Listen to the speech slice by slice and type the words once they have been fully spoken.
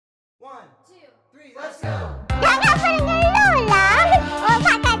One, two, three, let's go! Jangan mengeluh lah. Mak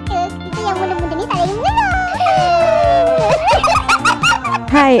kata kita yang muda-muda ni tak boleh mengeluh.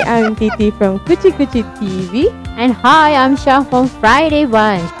 Hi, I'm Titi from Kuchi Kuchi TV. And hi, I'm Syah from Friday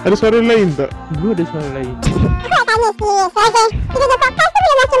Bunch. Ada suara lain tak? Dulu ada suara lain. Kau tanya serius. Okay. Kita ada podcast tu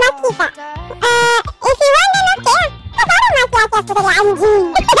boleh maki-maki tak? If you want then okay lah. Kau baru maki-maki aku dari anjing.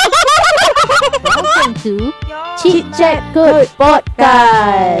 Welcome to Chit Chat Good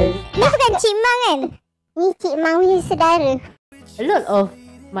Podcast. Ni bukan Cik Mang kan? Ni Cik Mang punya saudara. A lot of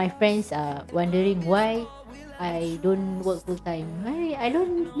my friends are wondering why I don't work full time. I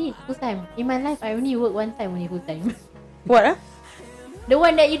don't need full time. In my life, I only work one time only full time. What? The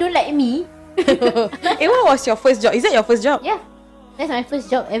one that you don't like me. What was your first job? Is that your first job? Yeah, that's my first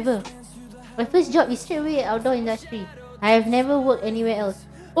job ever. My first job is straight away outdoor industry. I have never worked anywhere else.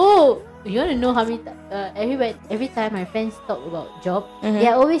 Oh, you want to know how many every time my friends talk about job, they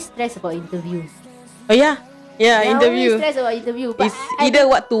are always stressed about interviews. Oh yeah, They are interview. always stressed about interview. But It's either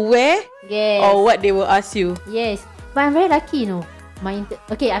what to wear yes, or what they will ask you. yes. But I'm very lucky, you know.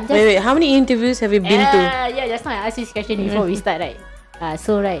 Okay, I'm just Wait, how many interviews have you been to? Yeah, just now I asked you this question before we start, right?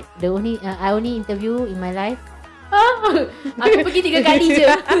 So right, I only interview in my life. Aku pergi 3 kali je.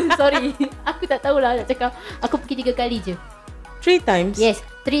 Sorry, aku tak tahulah nak cakap. Aku pergi 3 kali je. 3 times? Yes,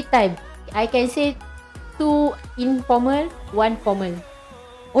 3 times. I can say 2 informal, 1 formal.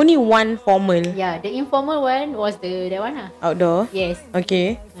 Only one formal. Yeah, the informal one was that one lah. Outdoor? Yes.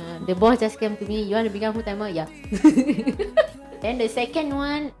 Okay. The boss just came to me. You want to become full timer? Yeah. Then the second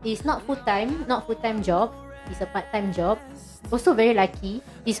one is not full time job. It's a part time job. Also very lucky.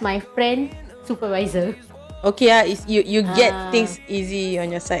 It's my friend supervisor. Okay, it's you get things easy on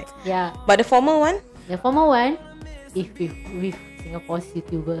your side. Yeah. But the formal one? The formal one, if with Singapore's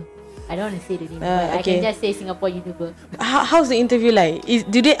YouTuber. I don't want to say the name, but I okay. can just say Singapore YouTuber. How's the interview like?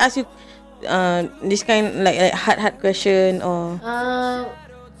 Do they ask you this kind like hard question or?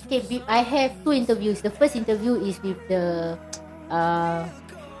 Okay, I have 2 interviews. The first interview is with the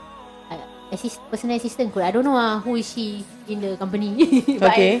personal assistant. I don't know who is she in the company.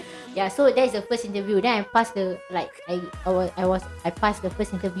 But Okay. So that's the first interview. Then I passed I passed the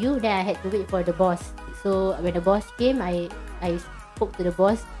first interview. Then I had to wait for the boss. So when the boss came, I spoke to the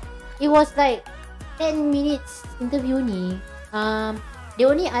boss. It was like 10 minutes interview ni. They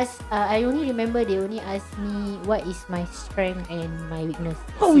only ask. I only remember they only asked me what is my strength and my weakness.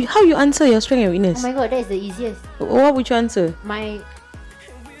 How you answer your strength and Oh weakness? my god, that is the easiest. What would you answer? My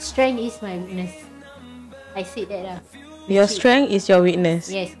strength is my weakness. I said that lah. Your strength is your weakness.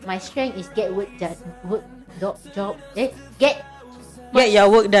 Yes, my strength is get get Get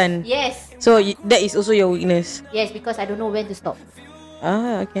your work done. yes, So that is also your weakness. yes, because I don't know when to stop.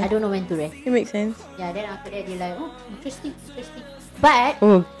 Okay. I don't know when to rest. It makes sense. Yeah, then after that they like, oh, interesting. But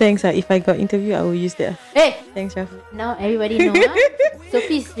Oh, thanks. If I got interview, I will use that. hey, Thanks, Shaf. now everybody know. So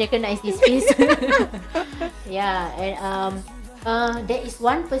please recognize this face. Yeah, and there is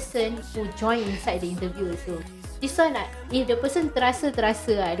one person who joined inside the interview also. This one, if the person terasa,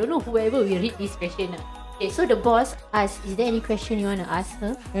 I don't know whoever will read this question. Okay, so the boss asked, is there any question you want to ask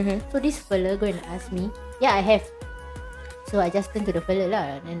her? So this fella go and ask me. Yeah, I have. So I just turned to the fella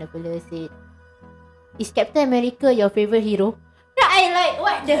lah. Then the fella said, is Captain America your favourite hero? Then I like,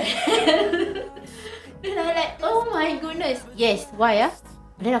 what the hell? Then I like, oh my goodness. Yes, why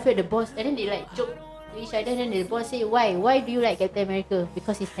Then after the boss, and then they like joke to each other. Then the boss say, why? Why do you like Captain America?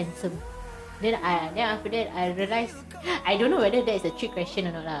 Because he's handsome. Then after that I realised, I don't know whether that is a trick question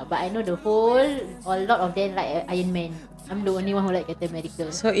or not lah. But I know a lot of them like Iron Man. I'm the only one who like Captain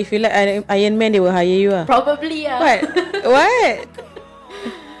America. So if you like Iron Man, they will hire you. Probably What? What?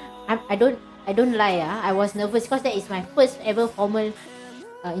 I don't lie I was nervous because that is my first ever formal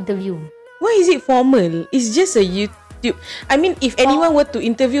interview. Why is it formal? It's just a YouTube. I mean, if anyone were to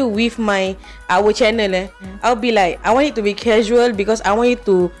interview with our channel, I'll be like, I want it to be casual because I want you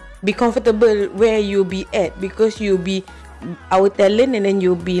to be comfortable where you be at, because you'll be our talent and then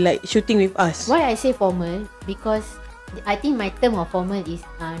you'll be like shooting with us. Why I say formal? Because I think my term of formal is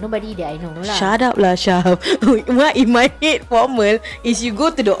nobody that I know lah. Shut up lah, Shaf. What in my head formal is you go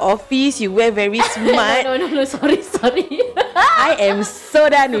to the office, you wear very smart. No, sorry. I am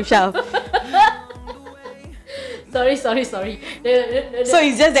so done with Shaf. Sorry. So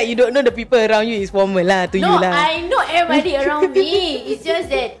it's just that you don't know the people around you is formal lah to you No, lah. I know everybody around me. It's just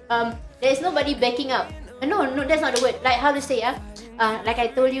that there's nobody backing up. No, that's not the word. Like how to say like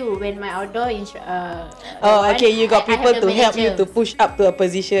I told you when my outdoor okay, you got I people have to the help you manager. to push up to a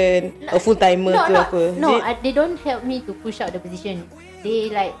position, a full timer ke apa. No, they don't help me to push out the position.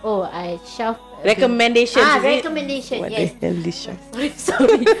 They like, oh, I Syaf Recommendations, is it? recommendation. What Yes. the hell is this?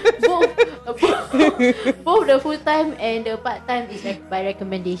 Sorry. both the full time and the part time is by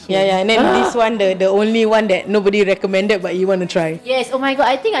recommendation. Yeah. And then this one, the only one that nobody recommended but you want to try. Yes. Oh my god.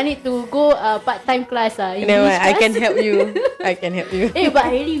 I think I need to go part time class. Never mind, I can help you. I can help you. But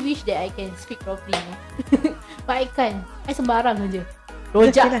I really wish that I can speak properly. But I can't. I sembarang aja.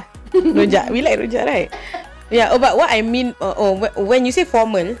 Rojak. Rojak. We like rojak, right? Yeah, but what I mean, when you say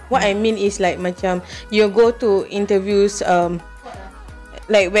formal, what I mean is like macam you go to interviews,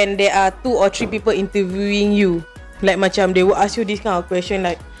 like when there are 2 or 3 people interviewing you, like macam they will ask you this kind of question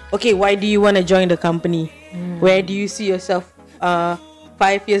like, okay, why do you want to join the company? Where do you see yourself 5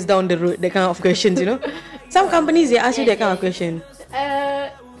 years down the road? That kind of questions, you know. Some companies they ask you that kind of question.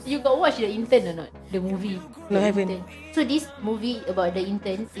 You got watch the intern or not? The movie. No, The haven't. Intern. So this movie about the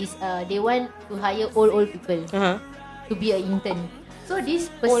intern is they want to hire old people to be an intern. So this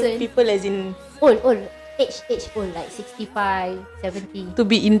Old person people as in old age old like 65, 70. to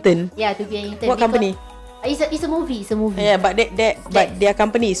be intern. Yeah, to be an intern. What company? It's a movie. Yeah, but but their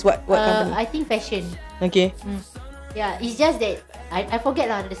company is what company? I think fashion. Okay. Yeah, it's just that I forget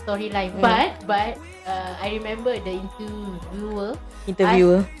lah the storyline. But I remember the interviewer.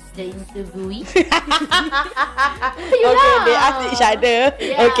 The interviewee. Okay, they ask each other.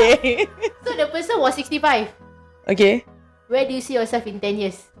 Yeah. Okay. So the person was 65. Okay. Where do you see yourself in 10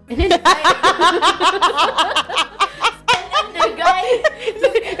 years? And then the guy and then the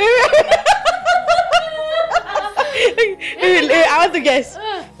guy I want to guess.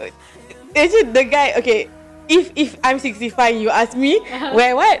 Actually, the guy. Okay. If I'm 65, you ask me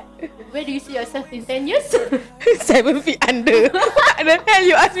where what? Where do you see yourself in 10 years? 7 feet under. And the hell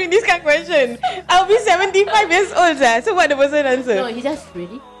you ask me this kind of question? I'll be 75 years old, sir. So what the person answer? No, he just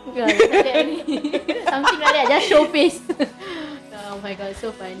really something like that. Just show face. Oh my god,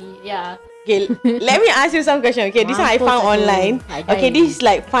 so funny. Yeah. Okay, let me ask you some question. Okay, this one I found online. Okay, this is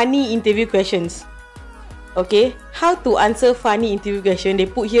like funny interview questions. Okay, how to answer funny interview question? They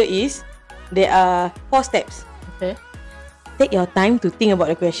put here is there are 4 steps. Okay. Take your time to think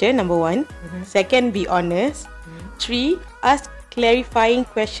about the question. Number 1. Second, be honest. 3, ask clarifying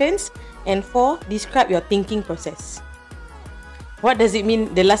questions. And 4, describe your thinking process. What does it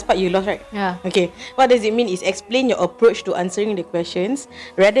mean? The last part you lost, right? Yeah. Okay. What does it mean is explain your approach to answering the questions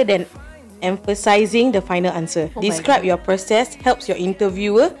rather than emphasizing the final answer. Oh Describe your process helps your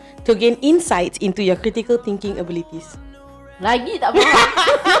interviewer to gain insights into your critical thinking abilities. Lagi tak faham.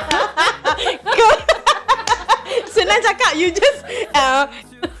 Senang cakap, you just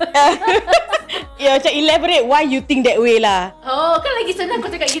macam elaborate why you think that way lah. Oh, kan lagi senang kau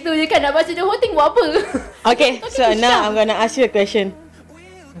cakap gitu je kan. Nak baca the whole thing buat apa? Okay, so now I'm gonna ask you a question.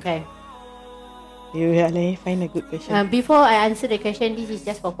 Okay. Let me find a good question. Before I answer the question, this is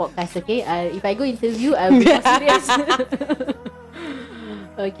just for podcast, okay? If I go interview, I'll be more serious.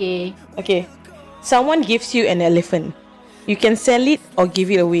 Okay. Okay. Someone gives you an elephant. You can sell it or give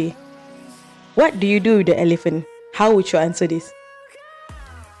it away. What do you do with the elephant? How would you answer this?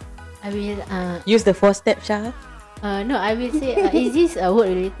 I will Use the 4 steps, Shah. no, I will say is this work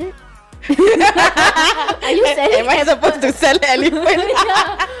related? Are you selling? Am I supposed to sell the elephant?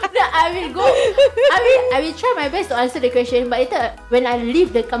 No, I will try my best to answer the question, but later when I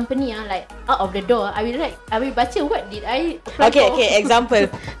leave the company like out of the door, I will baca what did I apply for. Okay, example.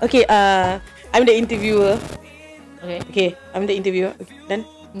 Okay, I'm the interviewer. Okay. I'm the interviewer. Okay, done.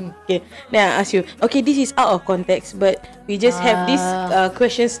 Okay, then I ask you. Okay, this is out of context, but we just have these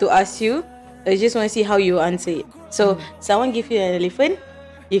questions to ask you. I just want to see how you answer it. So, someone give you an elephant,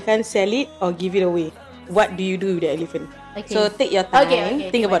 you can sell it or give it away. What do you do with the elephant? Okay. So, take your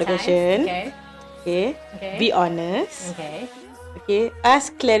time. Think about the question. Okay. Okay. Be honest. Okay. Okay.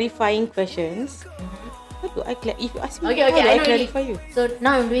 Ask clarifying questions. What do I if you ask me, Okay, how do I I know clarify already. you? So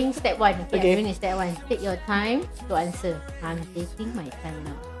now I'm doing step 1. Okay. I'm doing step 1. Take your time to answer. I'm taking my time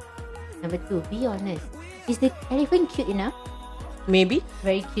now. Number 2, be honest. Is the elephant cute enough? Maybe.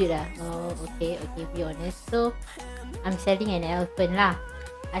 Very cute lah. Oh, okay, be honest. So, I'm selling an elephant lah.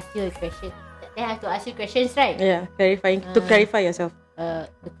 Ask you a question. Then I have to ask you questions, right? Yeah, clarifying to clarify yourself. To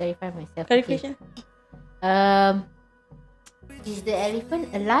clarify myself. Clarification. Okay. Is the elephant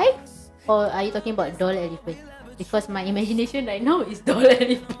alive? Or are you talking about doll elephant? Because my imagination right now is doll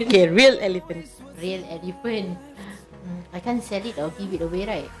elephant. Okay, real elephant. Real elephant. I can't sell it or give it away,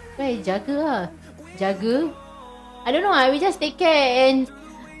 right? So I jaga lah. Jaga. I don't know. I will just take care and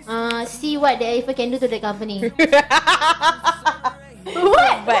see what the elephant can do to the company.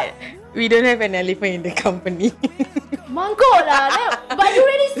 What? But we don't have an elephant in the company. mangkuk lah. But you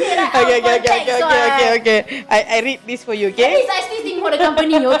already say that out of context. Okay. I read this for you, At okay? least I still think for the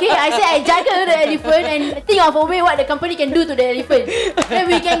company, okay? I say I jaga the elephant and think of a way what the company can do to the elephant. Then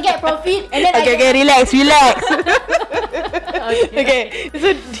we can get profit and then Okay, relax. Okay,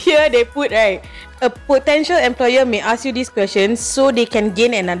 so here they put, right, a potential employer may ask you these questions so they can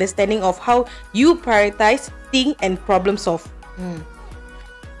gain an understanding of how you prioritize, think and problem solve.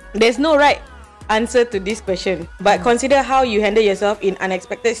 There's no right answer to this question, but consider how you handle yourself in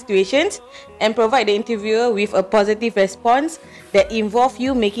unexpected situations and provide the interviewer with a positive response that involve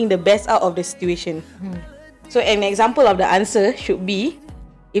you making the best out of the situation. So an example of the answer should be,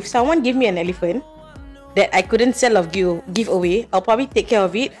 if someone give me an elephant that I couldn't sell or give away, I'll probably take care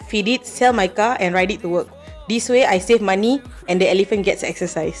of it, feed it, sell my car and ride it to work. This way I save money and the elephant gets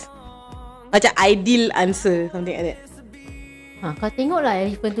exercise. Macam ideal answer, something like that. Kau tengoklah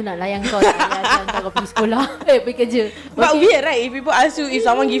elephant tu nak layan kau, layan kau pergi sekolah, pergi kerja. But weird, right? If people ask you, if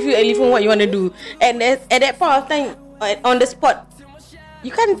someone give you elephant, what you want to do? And at that point of time, on the spot, you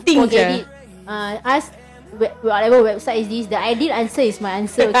can't think. Forget it. Ask whatever website is this. The ideal answer is my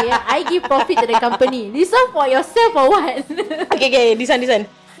answer. Okay, I give profit to the company. Listen for yourself or what? Okay. This one.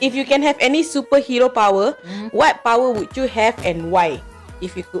 If you can have any superhero power, what power would you have and why?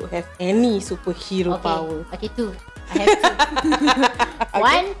 If you could have any superhero power. Okay, two. I have two.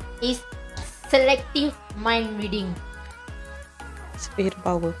 One is selective mind reading. Superhero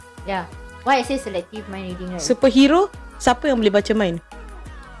power. Yeah. Why I say selective mind reading, right? Superhero? Siapa yang boleh baca mind?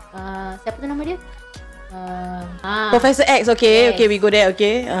 Siapa tu nama dia? Professor X. Okay, Yes. okay, we go there.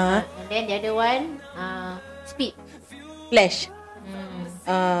 Okay. And then the other one, speed. Flash.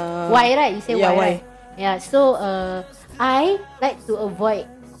 Why, right? You say yeah, why, why? right? Yeah. So I like to avoid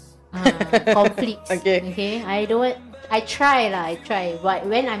conflicts. Okay. I don't want. I try. But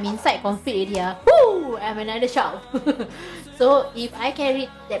when I'm inside conflict already, I'm another shop. So if I can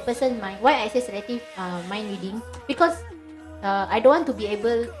read that person's mind, why I say selective mind reading? Because I don't want to be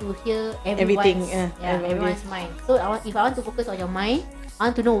able to hear everyone's mind. So if I want to focus on your mind, I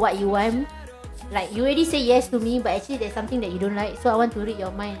want to know what you want. Like you already say yes to me, but actually there's something that you don't like. So I want to read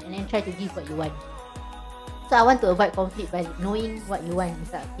your mind and then try to give what you want. So I want to avoid conflict by knowing what you want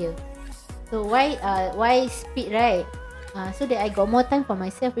inside here. So why speed, right? So that I got more time for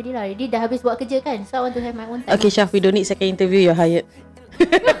myself already lah. Already dah habis buat kerja kan. So I want to have my own time. Okay, Syaf, we don't need second interview. You're hired.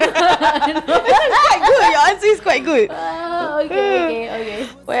 That's quite good. Your answer is quite good. Okay.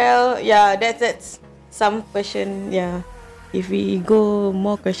 Well, yeah, that's some question. Yeah, if we go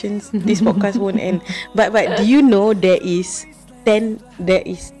more questions, this podcast won't end. But do you know there is 10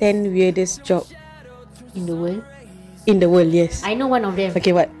 weirdest job In the world? in the world? Yes. I know one of them.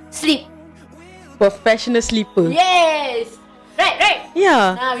 Okay, what? Sleep. Professional sleeper. Yes. Right.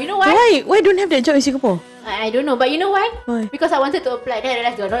 Yeah. You know why? Why don't have that job in Singapore? I don't know, but you know why? Why? Because I wanted to apply, then I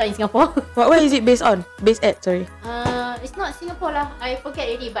realized they're not in Singapore. What is it based on? Based at, sorry. It's not Singapore lah. I forget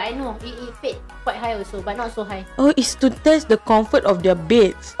already, but I know it paid quite high also, but not so high. Oh, it's to test the comfort of their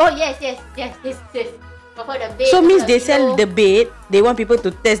beds. Oh yes. Cover the bed. So means cover they sell pillow. the bed. They want people to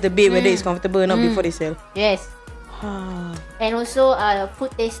test the bed whether it's comfortable or not before they sell. Yes. And also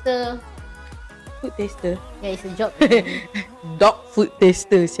food taster. Food taster. Yeah, it's a job. Dog food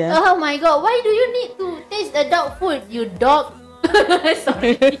testers, yeah. Oh my god, why do you need to taste the dog food, you dog?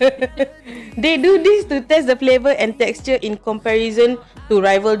 Sorry. They do this to test the flavor and texture in comparison to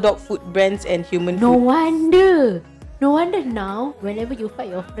rival dog food brands and human No food. wonder now whenever you fight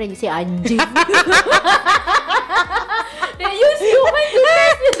your friend you say anjing. They use human to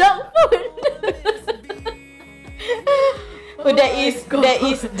test the dog food. Oh, there is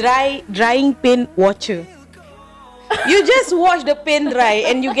drying paint watcher. You just watch the paint dry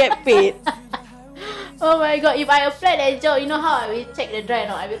and you get paid. Oh my god, if I apply that job, you know how I will check the dry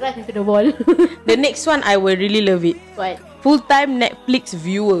or not? I will rush into the wall. The next one I will really love it. What? Full-time Netflix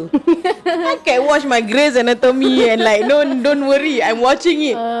viewer. I can watch my Grey's Anatomy and like don't worry, I'm watching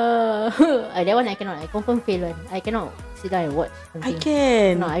it. That one I cannot. I confirm fail one. I cannot sit down and watch I something.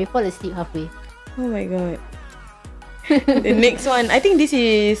 can. No, I will fall asleep halfway. Oh my god. The next one, I think this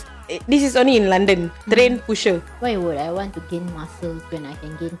is only in London. Train pusher. Why would I want to gain muscles when I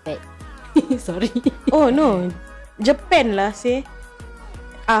can gain fat? Sorry. Oh no, Japan lah say.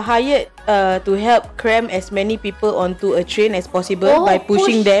 Are hired to help cram as many people onto a train as possible by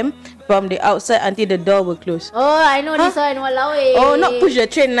pushing them from the outside until the door will close. Oh, I know this one. Walao eh. Oh, not push the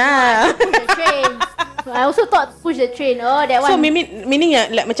train lah. Push the train. I also thought push the train. Oh, that one. So meaning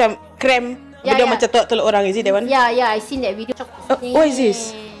like macam cram. Yeah, Dia yeah. macam tolak orang, is it that one? Yeah, I seen that video. What is this?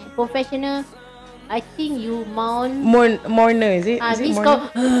 Professional. I think you mount. Mourner, is it? Is it Means mourner?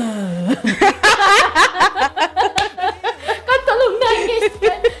 kau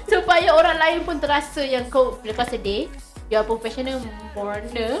rasa yang kau lepas sedih, you are professional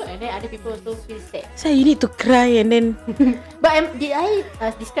mourner, and then other people also feel sad. So you need to cry and then But did I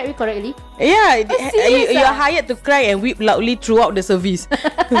describe it correctly? yeah, serious you are hired to cry and weep loudly throughout the service.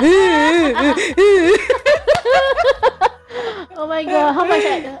 Oh my god, how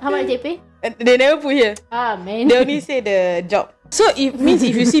much they pay? They never put here. Ah man. They only say the job. So it means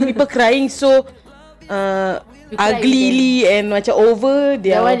if you see people crying so You cry uglily and macam over,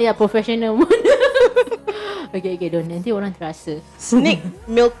 they That are one they are professional. Okay, don't. Nanti orang terasa. snake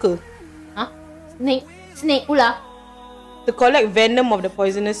milker Huh? Snake pula. to collect venom of the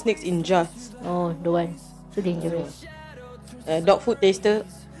poisonous snakes in jars. Oh, the one. So dangerous. Dog food taster,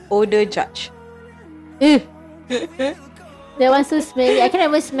 odor judge. That one so smelly. I can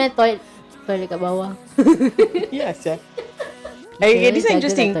never smell toilet kat bawah. Yes, yeah. Okay, this is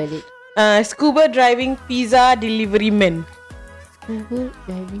interesting. Scuba driving pizza delivery man. Scuba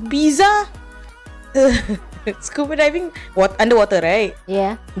diving. Pizza? Scuba diving underwater, right?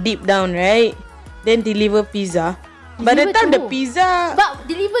 Yeah. Deep down, right? Then deliver pizza. By the Deliver time to the who? pizza But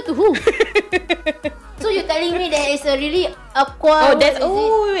deliver to who? So you're telling me there is a really aqua?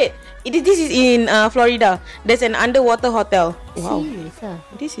 wait. This is in Florida. There's an underwater hotel. Wow. Serious ah?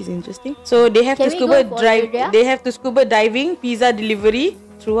 This is interesting. So they have Can to we scuba go drive. Florida? They have to scuba diving, pizza delivery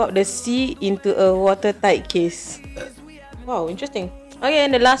throughout the sea into a watertight case. Wow, interesting. Okay,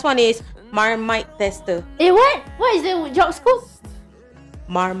 and the last one is Marmite tester. What? What is the job scope?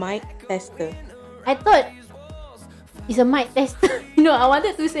 Marmite tester. I thought it's a mic tester. I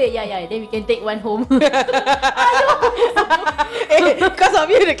wanted to say yeah. Then we can take one home. Because of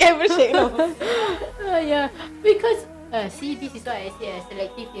you, the camera shake. No. Yeah, because see, this is why I say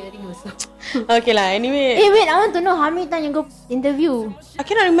selective hearing also. Okay lah. Anyway, Wait, I want to know how many times you go interview. I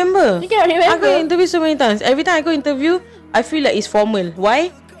cannot remember. You cannot remember? I go interview so many times. Every time I go interview, I feel like it's formal. Why?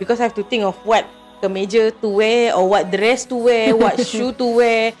 Because I have to think of what kemeja to wear or what dress to wear, what shoe to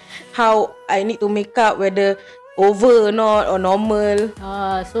wear, how I need to make up, whether over or not or normal.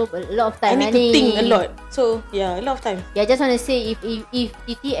 So a lot of I time. need to think a lot. So yeah, a lot of time. Yeah, I just want to say if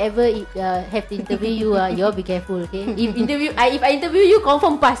Titi ever have to interview you, you all be careful, okay? If I interview you,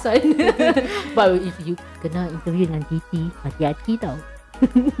 confirm pass one. But if you kena interview dengan Titi, hati-hati tau.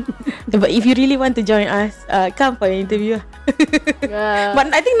 But if you really want to join us, come for an interview.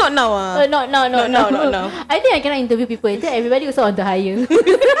 But I think not now. Not now. I think I cannot interview people. I think everybody also want to hire.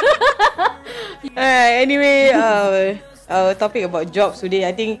 Anyway, our topic about jobs today,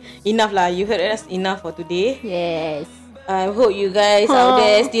 I think enough lah. You heard us enough for today. Yes. I hope you guys out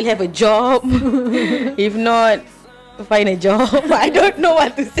there still have a job. If not, find a job. I don't know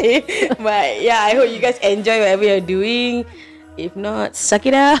what to say. But yeah, I hope you guys enjoy whatever you're doing. If not, suck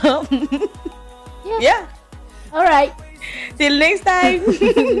it up. Yeah. Alright. Till next time.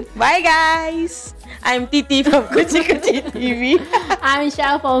 Bye guys. I'm Titi from Kucing Kucing TV. I'm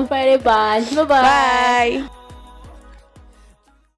Syah from Friday Bunch. Bye-bye. Bye.